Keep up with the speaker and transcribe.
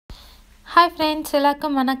Hi friends,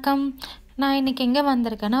 எல்லாருக்கும் வணக்கம். நான் இன்னைக்கு எங்கே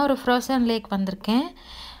வந்திருக்கேன்னா ஒரு ஃப்ரோசன் லேக் வந்திருக்கேன்.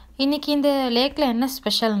 இன்னைக்கு இந்த லேக்கில் என்ன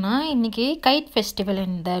ஸ்பெஷல்னா இன்னைக்கு கைட் ஃபெஸ்டிவல்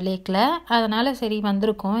இந்த லேக்கில். அதனால் சரி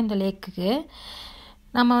வந்திருக்கோம் இந்த லேக்குக்கு.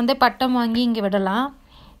 நம்ம வந்து பட்டம் வாங்கி இங்கே விடலாம்.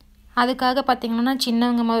 அதுக்காக பார்த்திங்கன்னா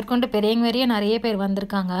சின்னவங்க முதற்கொண்டு பெரியவங்க வரைய நிறைய பேர்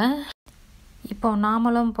வந்திருக்காங்க. இப்போ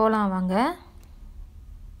நாமளும் போகலாம் வாங்க.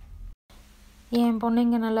 என் பொண்ணு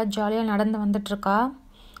இங்கே நல்லா ஜாலியாக நடந்து வந்துட்டுருக்கா.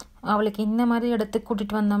 அவளுக்கு இந்த மாதிரி இடத்துக்கு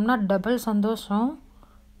கூட்டிகிட்டு வந்தோம்னா டபுள் சந்தோஷம்.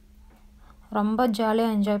 ரொம்ப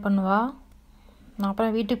ஜாலியாக என்ஜாய் பண்ணுவாள்.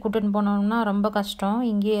 அப்புறம் வீட்டுக்கு கூட்டிகிட்டு போனோம்னா ரொம்ப கஷ்டம்,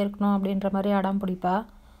 இங்கேயே இருக்கணும் அப்படின்ற மாதிரி அடம் பிடிப்பா.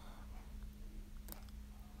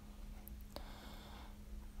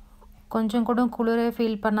 கொஞ்சம் கூட குளிரே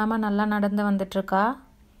ஃபீல் பண்ணாமல் நல்லா நடந்து வந்துட்டுருக்கா.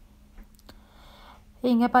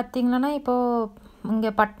 இங்கே பார்த்திங்கன்னா இப்போது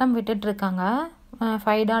இங்கே பட்டம் விட்டுட்ருக்காங்க.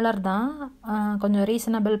 $5 தான். கொஞ்சம்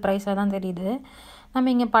ரீசனபிள் ப்ரைஸாக தான் தெரியுது.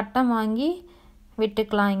 நம்ம இங்கே பட்டம் வாங்கி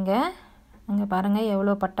விட்டுக்கலாம். இங்கே பாருங்கள்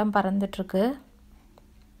எவ்வளோ பட்டம் பறந்துட்டுருக்கு.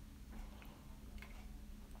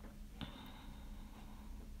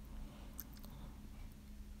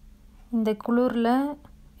 இந்த குளிரில்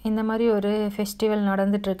இந்த மாதிரி ஒரு ஃபெஸ்டிவல்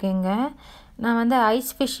நடந்துட்டுருக்குங்க. நான் வந்து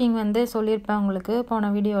ஐஸ் ஃபிஷ்ஷிங் வந்து சொல்லியிருப்பேன் உங்களுக்கு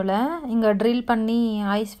போன வீடியோவில். இங்கே ட்ரில் பண்ணி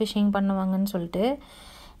ஐஸ் ஃபிஷ்ஷிங் பண்ணுவாங்கன்னு சொல்லிட்டு.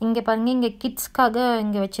 இங்கே பாருங்கள் இங்கே கிட்ஸ்க்காக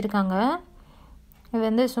இங்கே வச்சுருக்காங்க. இது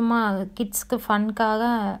வந்து சும்மா கிட்ஸ்க்கு ஃபன்காக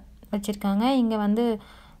வச்சுருக்காங்க. இங்கே வந்து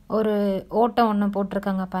ஒரு ஓட்டை ஒன்று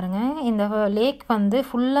போட்டிருக்காங்க பாருங்கள். இந்த லேக் வந்து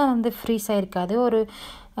ஃபுல்லாக வந்து ஃப்ரீஸ் ஆகிருக்காது. ஒரு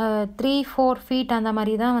 3-4 ஃபீட் அந்த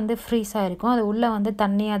மாதிரி தான் வந்து ஃப்ரீஸ் ஆகிருக்கும். அது உள்ளே வந்து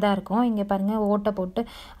தண்ணியாக தான் இருக்கும். இங்கே பாருங்கள் ஓட்டை போட்டு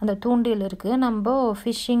அந்த தூண்டில் இருக்குது. நம்ம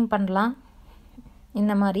ஃபிஷ்ஷிங் பண்ணலாம்.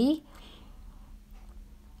 இந்த மாதிரி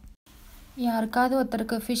யாருக்காவது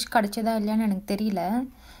ஒருத்தருக்கு ஃபிஷ் கிடச்சதா இல்லையான்னு எனக்கு தெரியல.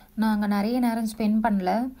 நான் அங்கே நிறைய நேரம் ஸ்பெண்ட் பண்ணல.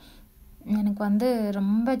 எனக்கு வந்து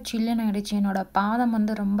ரொம்ப சில்லுன்னு ஆகிடுச்சு. என்னோடய பாதம்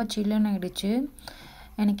வந்து ரொம்ப சில்லுன்னு ஆகிடுச்சு.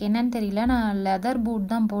 எனக்கு என்னன்னு தெரியல. நான் லெதர்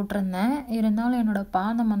பூட் தான் போட்டிருந்தேன். இருந்தாலும் என்னோடய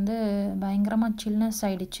பாதம் வந்து பயங்கரமாக சில்னஸ்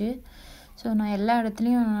ஆகிடுச்சு. ஸோ நான் எல்லா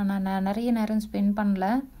இடத்துலையும் நான் நிறைய நேரம் ஸ்பெண்ட் பண்ணல,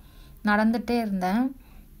 நடந்துகிட்டே இருந்தேன்.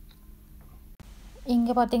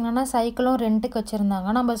 இங்கே பார்த்திங்கன்னா சைக்கிளும் ரெண்ட்டுக்கு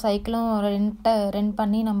வச்சுருந்தாங்க. நம்ம சைக்கிளும் ரெண்ட்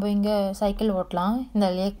பண்ணி நம்ம இங்கே சைக்கிள் ஓட்டலாம். இந்த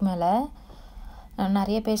லேக் மேலே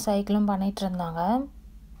நிறைய பேர் சைக்கிளும் பண்ணிகிட்டு இருந்தாங்க.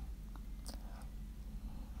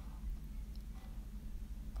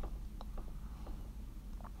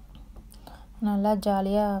 நல்லா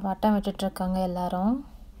ஜாலியாக வட்டம் விட்டுட்ருக்காங்க எல்லோரும்.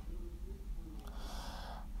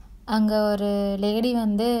 அங்கே ஒரு லேடி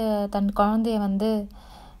வந்து தன் குழந்தைய வந்து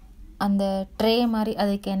அந்த ட்ரே மாதிரி,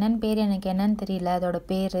 அதுக்கு என்னென்னு பேர் எனக்கு என்னன்னு தெரியல அதோட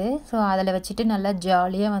பேர். ஸோ அதில் வச்சுட்டு நல்லா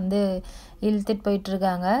ஜாலியாக வந்து இழுத்துட்டு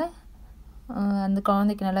போயிட்டுருக்காங்க. அந்த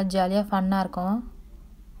குழந்தைக்கு நல்லா ஜாலியாக ஃபன்னாக இருக்கும்.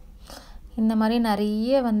 இந்த மாதிரி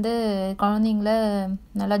நிறைய வந்து குழந்தைங்கள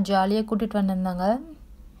நல்லா ஜாலியாக கூட்டிகிட்டு வந்திருந்தாங்க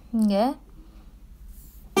இங்கே.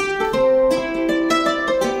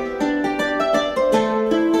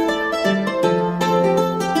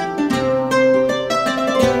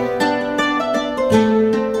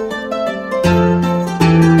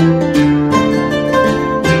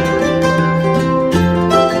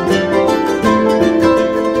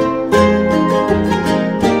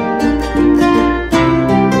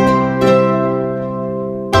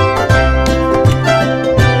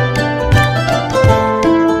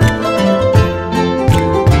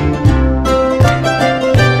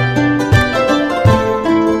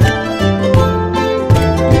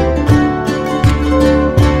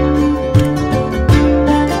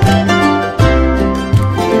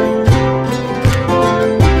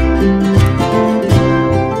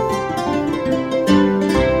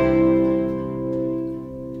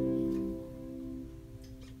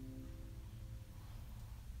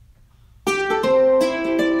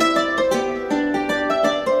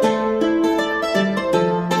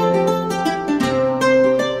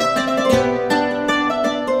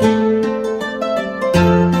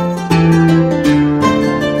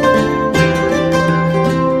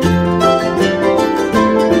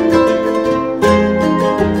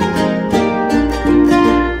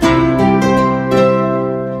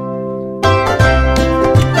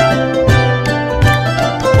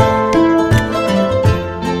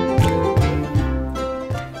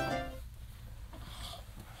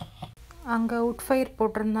 அங்கே உட் ஃபயர்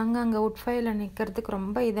போட்டிருந்தாங்க. அங்கே உட் ஃபயரில் நிற்கிறதுக்கு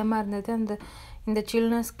ரொம்ப இதமாக இருந்தது இந்த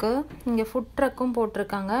சில்னஸ்க்கு. இங்கே ஃபுட் ட்ரக்கும்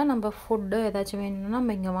போட்டிருக்காங்க. நம்ம ஃபுட்டு ஏதாச்சும் வேணும்னா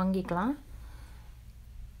நம்ம இங்கே வாங்கிக்கலாம்.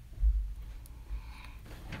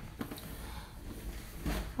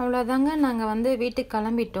 அவ்வளோதாங்க. நாங்கள் வந்து வீட்டுக்கு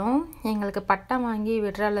கிளம்பிட்டோம். எங்களுக்கு பட்டம் வாங்கி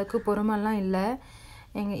விடுற அளவுக்கு பொறுமைலாம் இல்லை.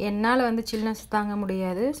 என்னால் வந்து சில்னஸ் தாங்க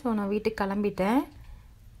முடியாது. ஸோ நான் வீட்டுக்கு கிளம்பிட்டேன்.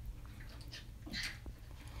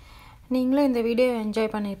 நீங்களும் இந்த வீடியோ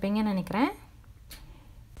என்ஜாய் பண்ணியிருப்பீங்கன்னு நினைக்கிறேன்.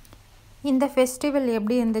 இந்த ஃபெஸ்டிவல்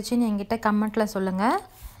எப்படி இருந்துச்சுன்னு என்கிட்ட கமெண்ட்டில் சொல்லுங்கள்.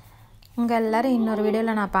 உங்கள் எல்லோரும் இன்னொரு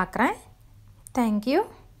வீடியோவில் நான் பார்க்குறேன். தேங்க்யூ.